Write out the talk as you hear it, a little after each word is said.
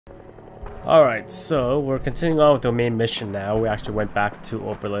Alright, so we're continuing on with the main mission now. We actually went back to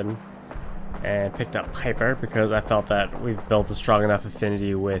Oberlin and picked up Piper because I felt that we've built a strong enough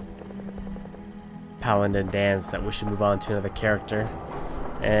affinity with Paladin Dan's that we should move on to another character.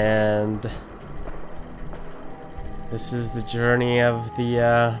 And this is the journey of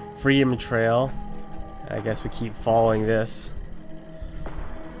the Freedom Trail. I guess we keep following this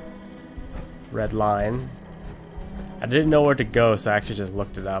red line. I didn't know where to go, so I actually just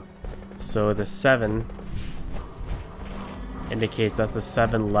looked it up. So the 7 indicates that's the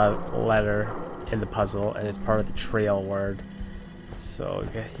 7th letter in the puzzle, and it's part of the trail word. So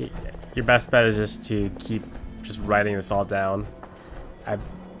your best bet is just to keep just writing this all down. I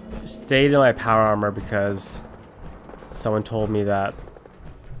stayed in my power armor because someone told me that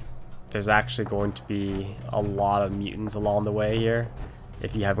there's actually going to be a lot of mutants along the way here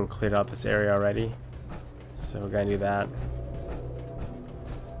if you haven't cleared out this area already. So we're gonna do that.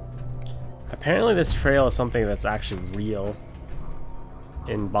 Apparently this trail is something that's actually real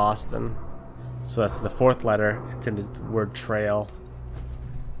in Boston. So that's the 4th letter. It's in the word trail.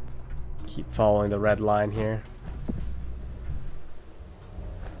 Keep following the red line here.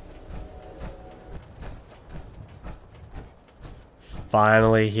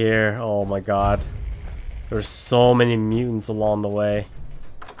 Finally here. Oh my god. There's so many mutants along the way.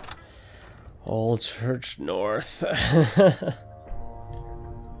 Old Church North.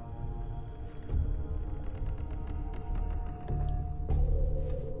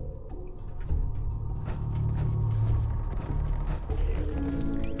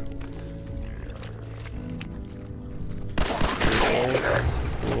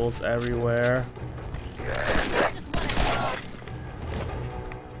 Ghouls everywhere.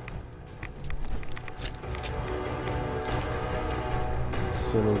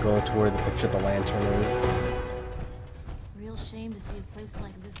 Assuming going to where the picture of the lantern is. Real shame to see a place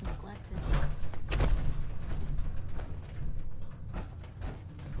like this neglected.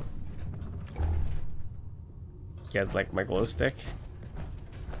 You guys like my glow stick?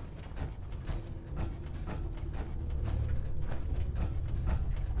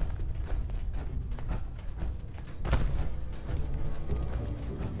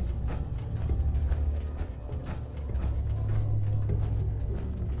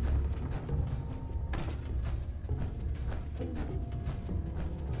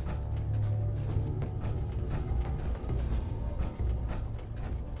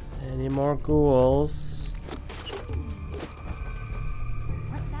 Any more ghouls?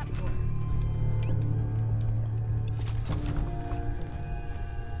 What's that for?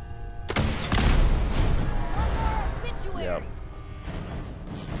 Yep.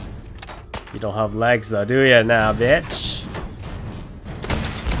 You don't have legs though, do ya now, bitch?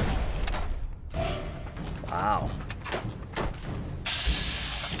 Wow.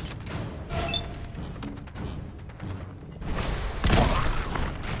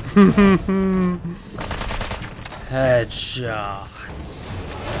 Headshot.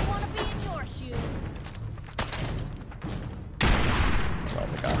 I want to be in your shoes. Oh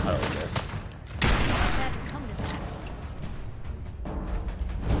my god, how is this? Had to come to that.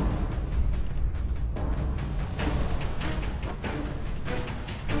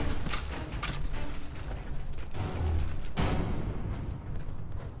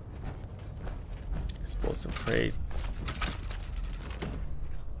 Explosive crate.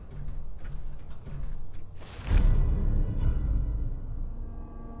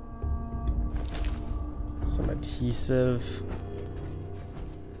 Some adhesive.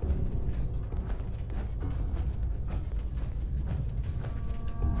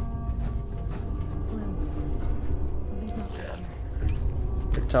 Something's not there.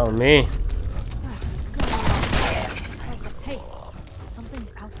 You're telling me. Just like the hey,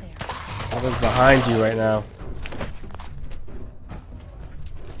 something's out there. Something's behind you right now.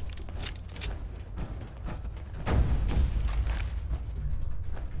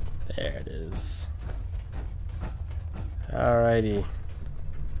 There it is. Alrighty.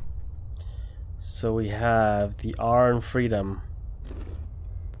 So we have the R in freedom.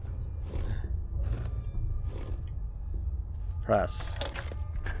 Press.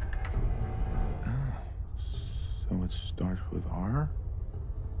 So it starts with R?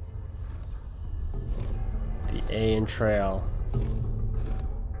 The A in trail.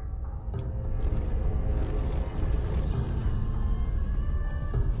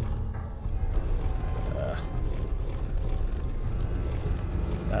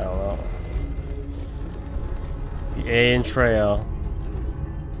 I don't know. The A in trail.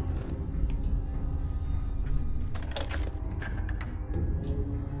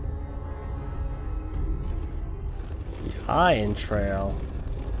 The I in trail.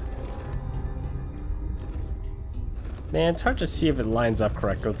 Man, it's hard to see if it lines up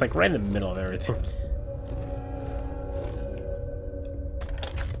correctly. It's like right in the middle of everything.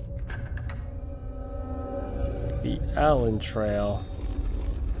 The Allen Trail.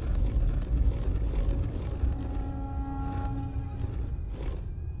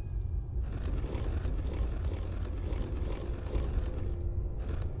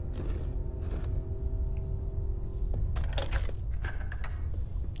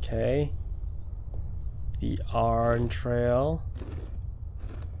 Okay. The Arn Trail.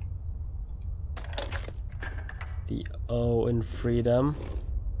 The O in Freedom.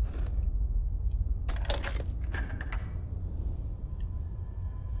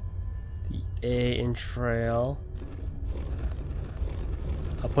 The A in Trail.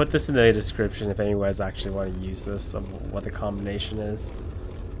 I'll put this in the description if any of you guys actually want to use this, of what the combination is.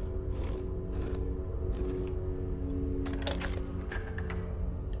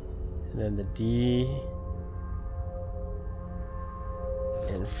 And then the D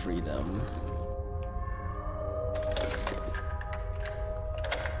in Freedom.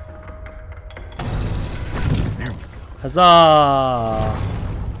 Huzzah!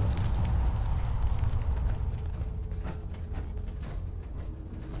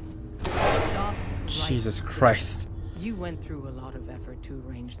 Stop Jesus right Christ. there. You went through a lot of effort to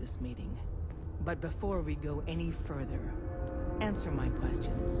arrange this meeting. But before we go any further, answer my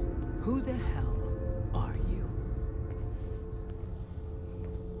questions. Who the hell are you?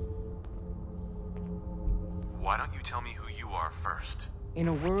 Why don't you tell me who you are first? In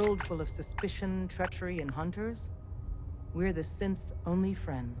a world full of suspicion, treachery, and hunters, we're the synth's only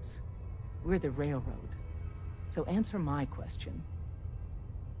friends. We're the Railroad. So answer my question.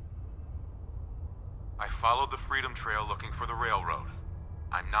 I followed the Freedom Trail looking for the Railroad.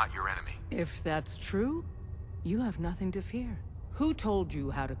 I'm not your enemy. If that's true, you have nothing to fear. Who told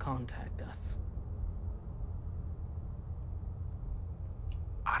you how to contact us?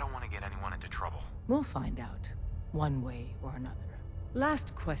 I don't want to get anyone into trouble. We'll find out, one way or another.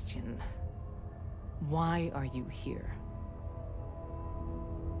 Last question. Why are you here?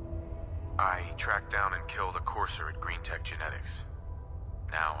 I tracked down and killed a courser at Green Tech Genetics.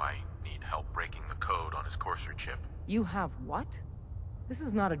 Now I need help breaking the code on his courser chip. You have what? This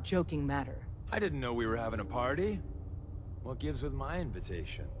is not a joking matter. I didn't know we were having a party. What gives with my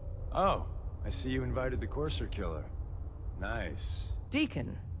invitation? Oh, I see you invited the courser killer. Nice.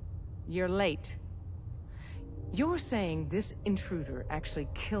 Deacon, you're late. You're saying this intruder actually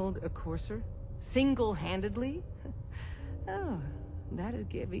killed a courser? Single-handedly? Oh, that'd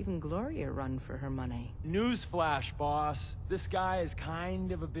give even Gloria a run for her money. Newsflash, boss. This guy is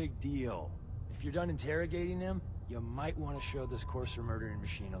kind of a big deal. If you're done interrogating him, you might want to show this courser murdering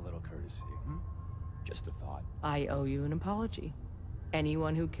machine a little courtesy, Just a thought. I owe you an apology.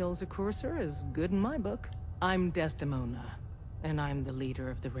 Anyone who kills a courser is good in my book. I'm Desdemona, and I'm the leader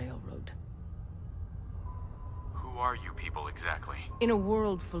of the Railroad. Who are you people exactly? In a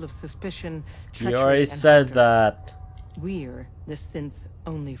world full of suspicion, treachery, You already and said hunters, that. we're the synth's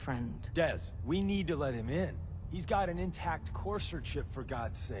only friend. Des, we need to let him in. He's got an intact courser chip, for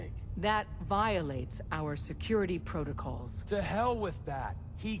God's sake. That violates our security protocols. To hell with that.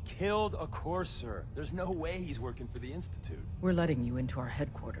 He killed a courser. There's no way he's working for the Institute. We're letting you into our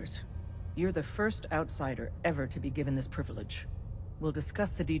headquarters. You're the first outsider ever to be given this privilege. We'll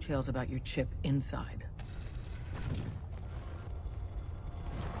discuss the details about your chip inside.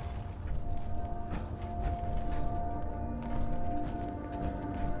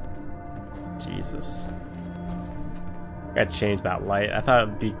 Jesus. I gotta change that light. I thought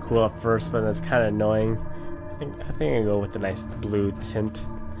it'd be cool at first, but that's kind of annoying. I think I'll go with the nice blue tint.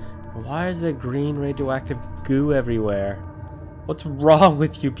 Why is there green radioactive goo everywhere? What's wrong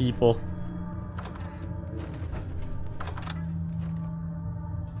with you people?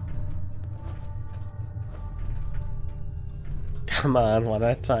 Come on, one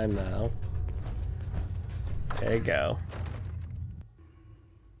at a time now. There you go.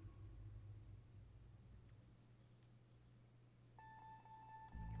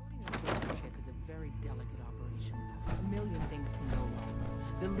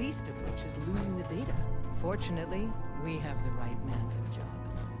 The least of which is losing the data. Fortunately, we have the right man for the job.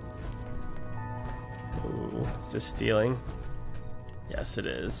 Ooh, is this stealing? Yes, it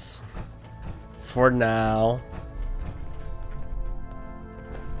is. For now.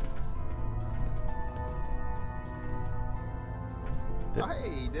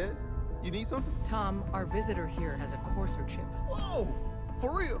 Hey, Des. You need something? Tom, our visitor here has a courser chip. Whoa!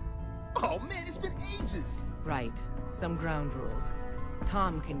 For real? Oh, man, it's been ages. Right. Some ground rules.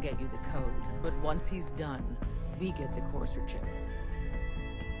 Tom can get you the code, but once he's done, we get the courser chip.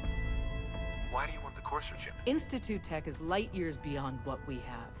 Why Why do you want the Courser chip? Institute tech is light years beyond what we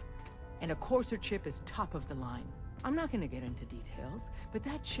have. And a Courser chip is top of the line. I'm not gonna get into details, but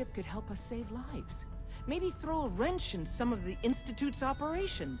that chip could help us save lives. Maybe throw a wrench in some of the Institute's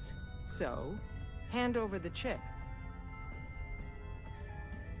operations. So, hand over the chip.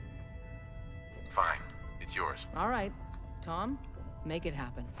 Fine. It's yours. All right. Tom, make it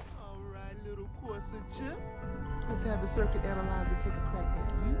happen. All right, little Courser chip. Let's have the circuit analyzer take a crack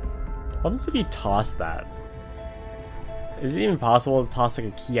at you. What happens if you toss that? Is it even possible to toss like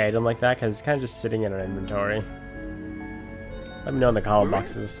a key item like that? Because it's kind of just sitting in our inventory. Let me know in the comment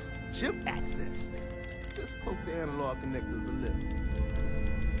boxes. Chip accessed. Just poke the analog connectors a little.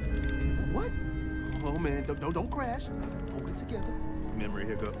 What? Oh man, don't crash. Hold it together. Memory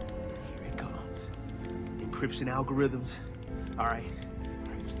hiccup. Here it comes. Encryption algorithms. All right,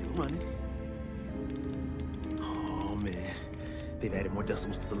 we're still running. Oh man, they've added more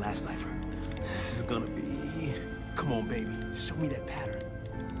decimals to the last cipher. This is gonna be. Come on, baby. Show me that pattern.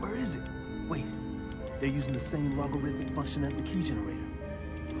 Where is it? Wait, they're using the same logarithmic function as the key generator.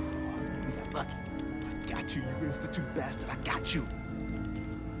 Oh man, we got lucky. I got you, you Institute bastard. I got you.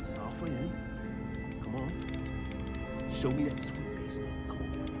 Software in. Come on. Show me that sweet bass note. Come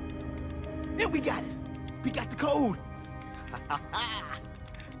on, baby. And we got it. We got the code.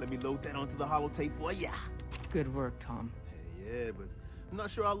 Let me load that onto the holotape for ya. Good work, Tom. Hey, yeah, but I'm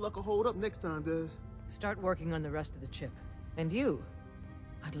not sure our luck will hold up next time, does? Start working on the rest of the chip. And you,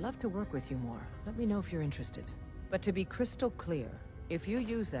 I'd love to work with you more. Let me know if you're interested. But to be crystal clear, if you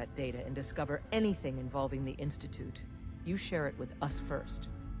use that data and discover anything involving the Institute, you share it with us first.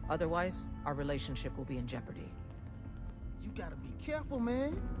 Otherwise, our relationship will be in jeopardy. You gotta be careful,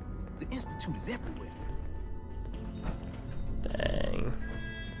 man. The Institute is everywhere. Dang.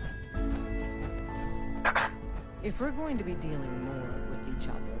 If we're going to be dealing more with each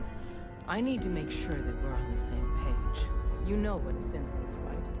other, I need to make sure that we're on the same page. You know what a synth is,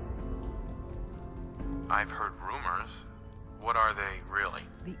 right? I've heard rumors. What are they, really?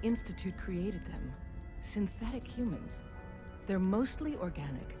 The Institute created them. Synthetic humans. They're mostly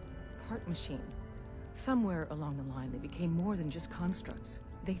organic, part machine. Somewhere along the line, they became more than just constructs.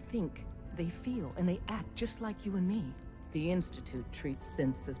 They think, they feel, and they act just like you and me. The Institute treats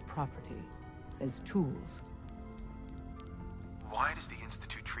synths as property, as tools. Why does the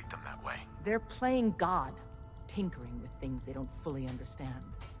Institute treat them that way? They're playing God, tinkering with things they don't fully understand.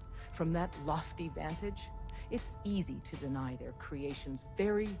 From that lofty vantage, it's easy to deny their creation's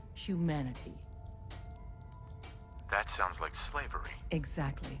very humanity. That sounds like slavery.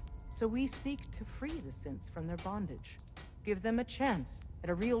 Exactly. So we seek to free the synths from their bondage. Give them a chance at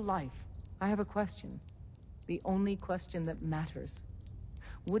a real life. I have a question. The only question that matters.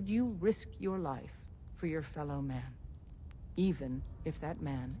 Would you risk your life for your fellow man? Even if that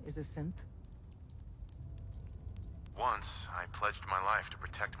man is a synth? Once, I pledged my life to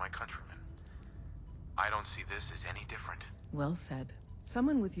protect my countrymen. I don't see this as any different. Well said.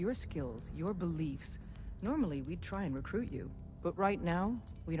 Someone with your skills, your beliefs. Normally, we'd try and recruit you. But right now,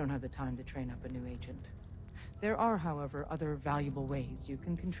 we don't have the time to train up a new agent. There are, however, other valuable ways you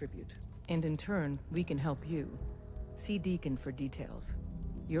can contribute. And in turn, we can help you. See Deacon for details.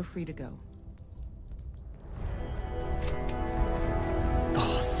 You're free to go.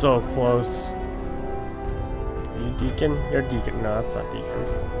 Oh, so close. Are you Deacon? You're Deacon. No, that's not Deacon.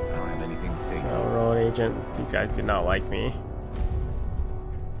 I don't have anything to say. No, road agent. These guys do not like me.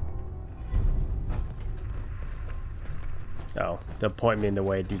 Oh, they'll point me in the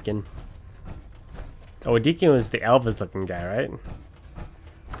way, Deacon. Oh, Deacon was the Elvis looking guy, right?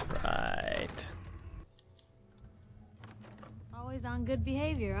 Right. Always on good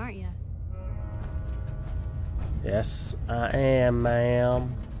behavior, aren't you? Yes, I am,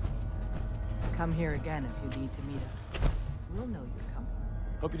 ma'am. Come here again if you need to meet us. We'll know you're coming.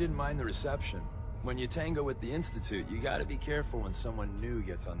 Hope you didn't mind the reception. When you tango with the Institute, you gotta be careful when someone new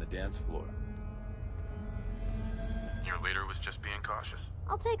gets on the dance floor. Your leader was just being cautious.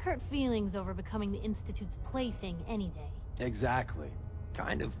 I'll take hurt feelings over becoming the Institute's plaything any day. Exactly.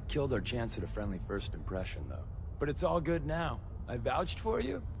 Kind of killed our chance at a friendly first impression, though. But it's all good now. I vouched for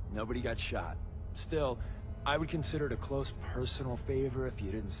you. Nobody got shot. Still, I would consider it a close personal favor if you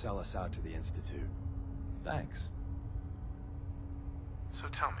didn't sell us out to the Institute. Thanks. So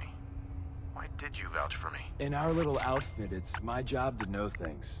tell me, why did you vouch for me? In our little outfit, it's my job to know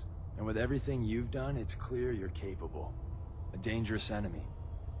things. And with everything you've done, it's clear you're capable. A dangerous enemy.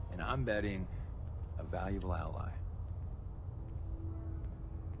 And I'm betting a valuable ally.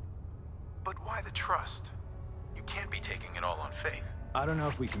 But why the trust? You can't be taking it all on faith. I don't know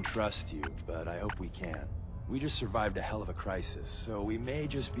if we can trust you, but I hope we can. We just survived a hell of a crisis, so we may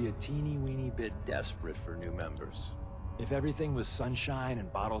just be a teeny-weeny bit desperate for new members. If everything was sunshine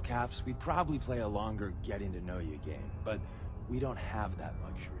and bottle caps, we'd probably play a longer getting-to-know-you game, but we don't have that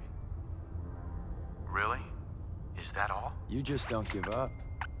luxury. Really? Is that all? You just don't give up.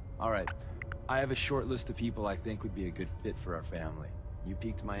 All right, I have a short list of people I think would be a good fit for our family. You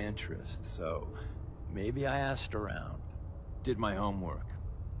piqued my interest, so maybe I asked around. Did my homework.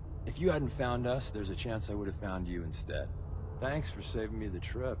 If you hadn't found us, there's a chance I would have found you instead. Thanks for saving me the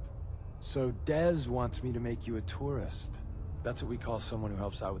trip. So Dez wants me to make you a tourist. That's what we call someone who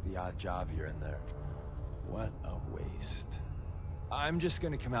helps out with the odd job here and there. What a waste. I'm just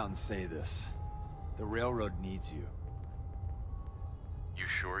gonna come out and say this. The railroad needs you. You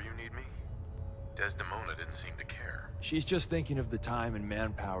sure you need me? Desdemona didn't seem to care. She's just thinking of the time and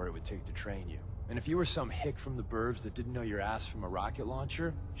manpower it would take to train you. And if you were some hick from the burbs that didn't know your ass from a rocket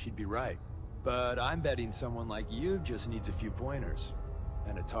launcher, she'd be right. But I'm betting someone like you just needs a few pointers.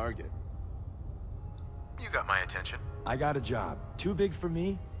 And a target. You got my attention. I got a job. Too big for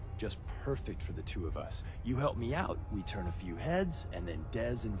me, just perfect for the two of us. You help me out, we turn a few heads, and then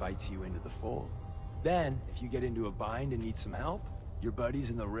Dez invites you into the fold. Then, if you get into a bind and need some help, your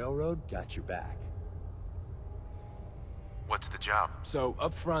buddies in the railroad got your back. What's the job? So,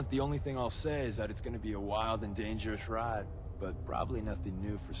 up front, the only thing I'll say is that it's gonna be a wild and dangerous ride, but probably nothing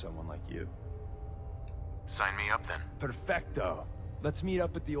new for someone like you. Sign me up then. Perfecto. Let's meet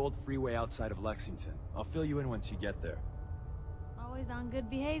up at the old freeway outside of Lexington. I'll fill you in once you get there. Always on good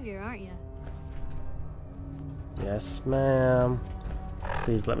behavior, aren't you? Yes, ma'am.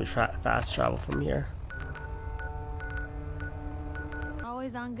 Please let me fast travel from here.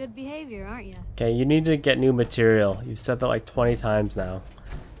 Always on good behavior, aren't you? Okay, you need to get new material. You've said that like 20 times now.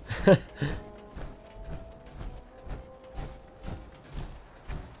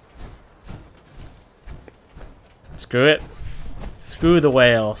 Screw it. Screw the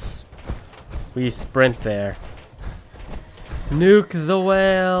whales. We sprint there. Nuke the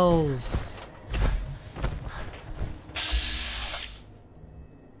whales.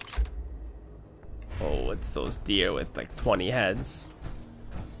 Oh, it's those deer with like 20 heads.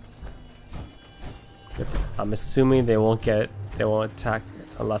 I'm assuming they won't attack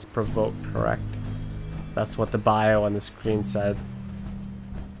unless provoked, correct? That's what the bio on the screen said.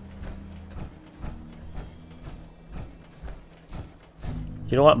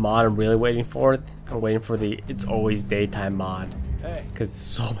 You know what mod I'm really waiting for? I'm waiting for the It's Always Daytime mod. Hey. Because it's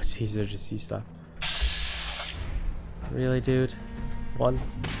so much easier to see stuff. Really, dude? One?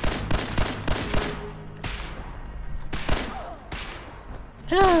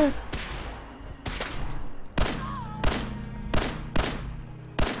 Ah.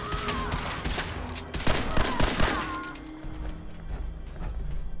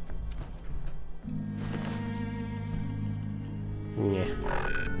 Yeah.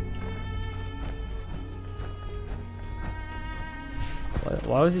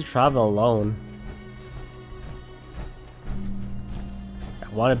 Why was he traveling alone? I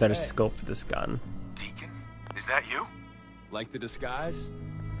want a better scope for this gun. Deacon? Is that you? Like the disguise?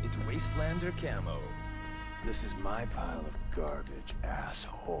 It's Wastelander camo. This is my pile of garbage,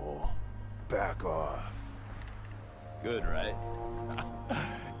 asshole. Back off. Good, right?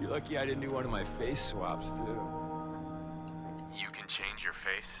 You're lucky I didn't do one of my face swaps, too. You can change your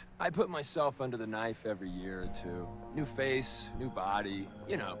face? I put myself under the knife every year or two. New face, new body,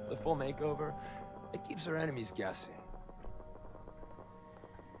 you know, the full makeover. It keeps our enemies guessing.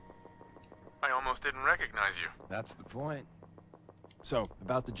 I almost didn't recognize you. That's the point. So,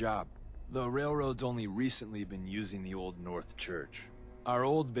 about the job. The railroad's only recently been using the Old North Church. Our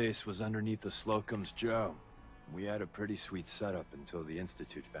old base was underneath the Slocum's Joe. We had a pretty sweet setup until the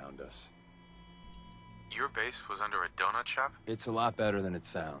Institute found us. Your base was under a donut shop? It's a lot better than it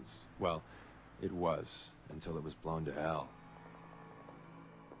sounds. Well, it was, until it was blown to hell.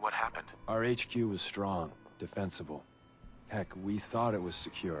 What happened? Our HQ was strong, defensible. Heck, we thought it was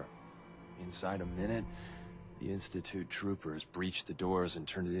secure. Inside a minute, the Institute troopers breached the doors and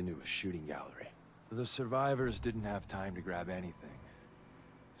turned it into a shooting gallery. The survivors didn't have time to grab anything.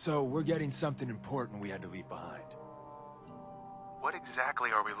 So we're getting something important we had to leave behind. What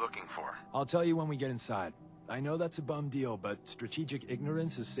exactly are we looking for? I'll tell you when we get inside. I know that's a bum deal, but strategic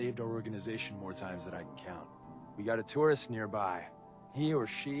ignorance has saved our organization more times than I can count. We got a tourist nearby. He or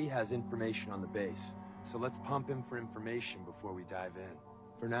she has information on the base, so let's pump him for information before we dive in.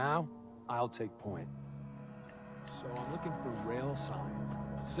 For now, I'll take point. So I'm looking for rail signs,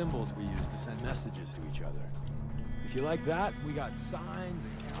 symbols we use to send messages to each other. If you like that, we got signs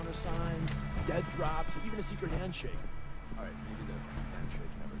and countersigns, dead drops, and even a secret handshake. All right, maybe the handshake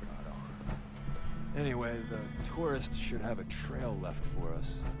never got on. Anyway, the tourists should have a trail left for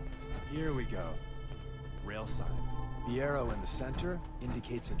us. Here we go. Rail sign. The arrow in the center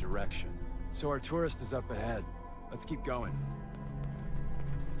indicates a direction. So our tourist is up ahead. Let's keep going.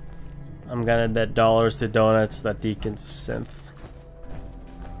 I'm gonna bet dollars to donuts that Deacon's a synth.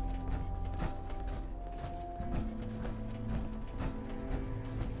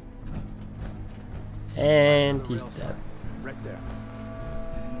 And he's dead. Right there.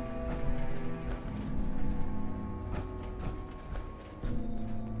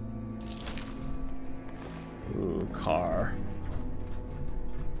 Ooh, car.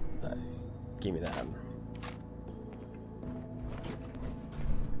 Nice. Give me that.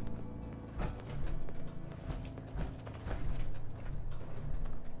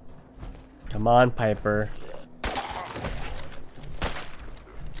 Come on, Piper.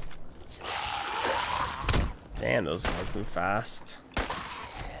 Damn, those guys move fast.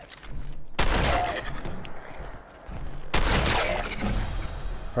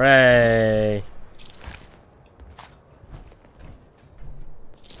 Hooray!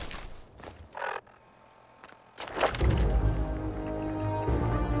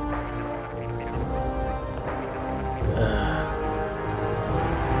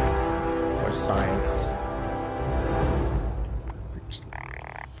 For science.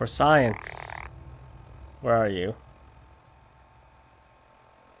 For science. Where are you?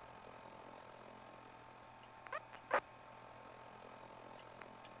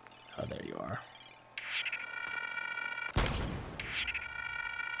 Oh, there you are.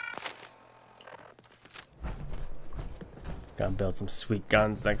 Gotta build some sweet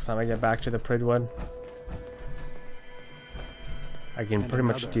guns next time I get back to the Pridwood. I can pretty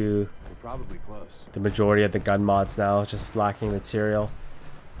much do Probably close. the majority of the gun mods now, just lacking material.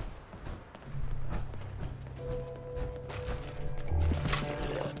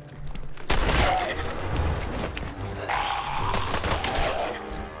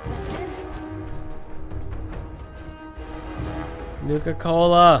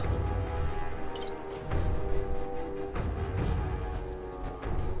 Nuka-Cola!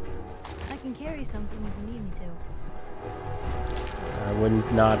 I can carry something if you need me to. I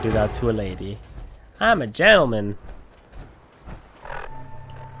wouldn't not do that to a lady. I'm a gentleman.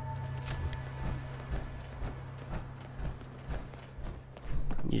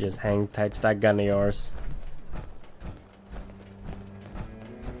 You just hang tight to that gun of yours.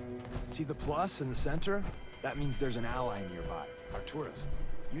 See the plus in the center? That means there's an ally nearby, our tourist.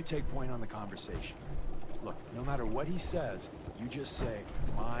 You take point on the conversation. Look, no matter what he says, you just say,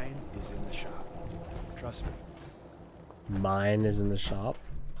 mine is in the shop. Trust me. Mine is in the shop.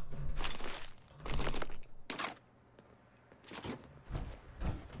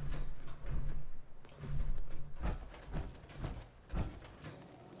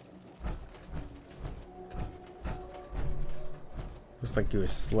 Looks like he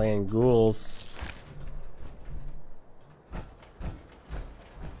was slaying ghouls.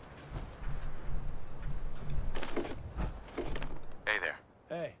 Hey there.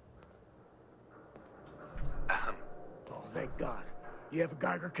 Hey. Oh, thank God. You have a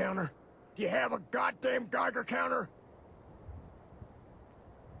Geiger counter? Do you have a goddamn Geiger counter?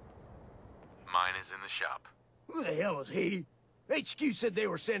 Mine is in the shop. Who the hell is he? HQ said they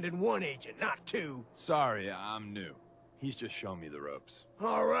were sending one agent, not two. Sorry, I'm new. He's just shown me the ropes.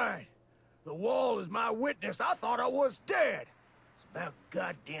 All right. The wall is my witness. I thought I was dead. It's about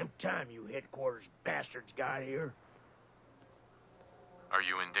goddamn time you headquarters bastards got here. Are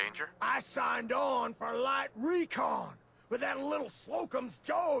you in danger? I signed on for light recon, but that little Slocum's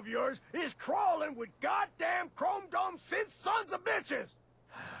Joe of yours is crawling with goddamn chrome dome synth sons of bitches.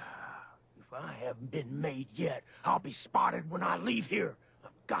 If I haven't been made yet, I'll be spotted when I leave here.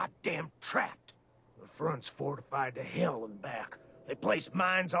 I'm goddamn trapped. The front's fortified to hell and back. They place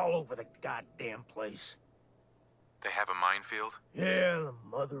mines all over the goddamn place. They have a minefield? Yeah, the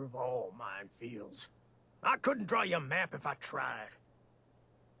mother of all minefields. I couldn't draw you a map if I tried.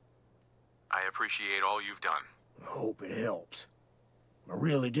 I appreciate all you've done. I hope it helps. I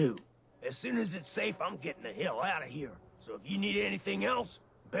really do. As soon as it's safe, I'm getting the hell out of here. So if you need anything else,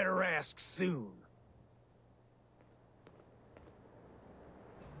 better ask soon.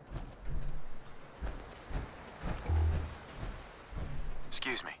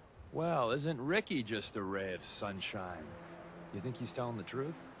 Excuse me. Well, isn't Ricky just a ray of sunshine? You think he's telling the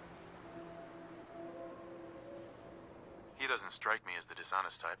truth? He doesn't strike me as the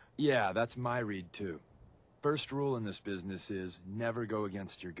dishonest type. Yeah, that's my read too. First rule in this business is never go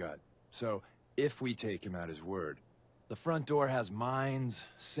against your gut. So, if we take him at his word, the front door has mines,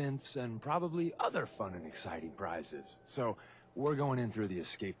 synths, and probably other fun and exciting prizes. So, we're going in through the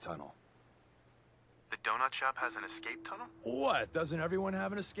escape tunnel. The donut shop has an escape tunnel? What? Doesn't everyone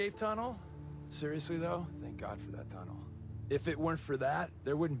have an escape tunnel? Seriously, though? Thank God for that tunnel. If it weren't for that,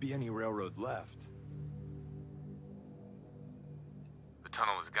 there wouldn't be any railroad left. The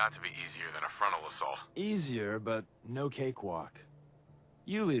tunnel has got to be easier than a frontal assault. Easier, but no cakewalk.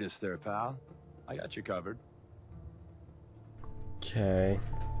 You lead us there, pal. I got you covered. Okay.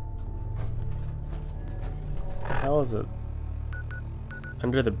 What the hell is it?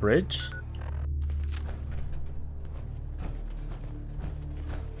 Under the bridge?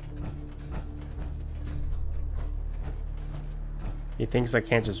 He thinks I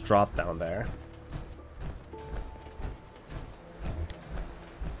can't just drop down there.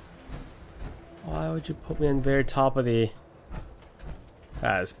 Why would you put me in the very top of the...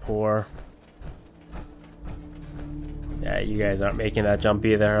 That is poor. Yeah, you guys aren't making that jump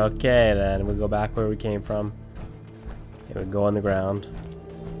either. Okay, then we'll go back where we came from. Okay, we'll go on the ground.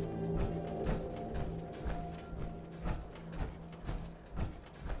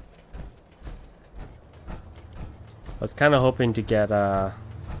 I was kind of hoping to get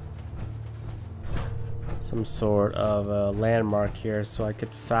some sort of a landmark here so I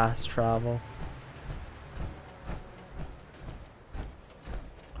could fast travel.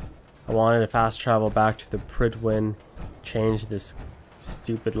 I wanted to fast travel back to the Pridwin, change this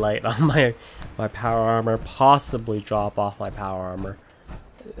stupid light on my power armor, possibly drop off my power armor,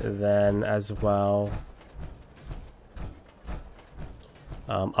 then as well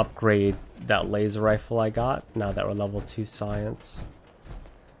upgrade that laser rifle I got now that we're level 2 science,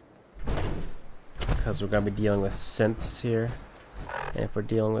 because we're going to be dealing with synths here, and if we're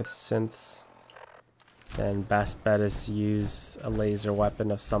dealing with synths, then best bet is to use a laser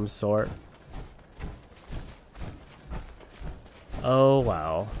weapon of some sort. Oh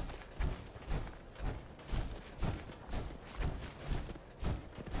wow.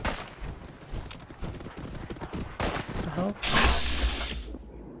 What the hell?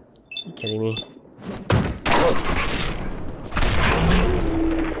 Are you kidding me?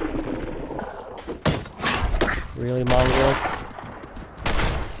 Really, mongols?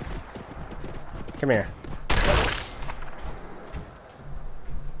 Come here.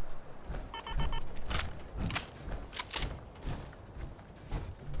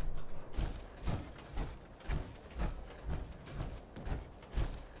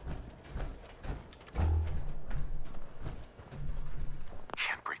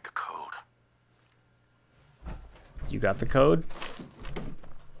 Can't break the code. You got the code?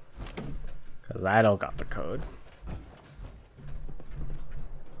 Because I don't got the code.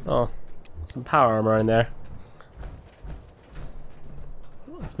 Oh, some power armor in there.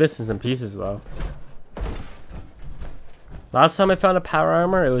 It's missing some pieces though. Last time I found a power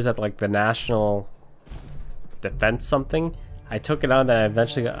armor, it was at like the National Defense something. I took it out and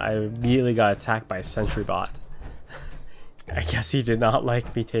then I immediately got attacked by a sentry bot. I guess he did not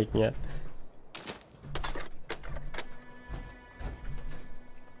like me taking it.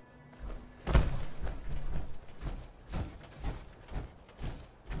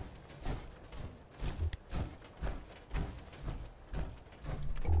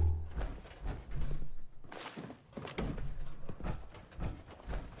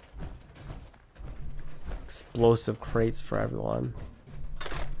 Explosive crates for everyone.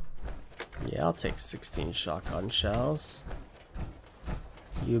 Yeah, I'll take 16 shotgun shells.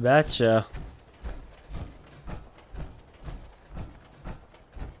 You betcha.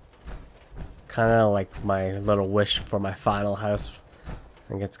 Kind of like my little wish for my final house. I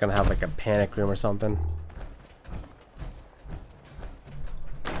think it's gonna have like a panic room or something.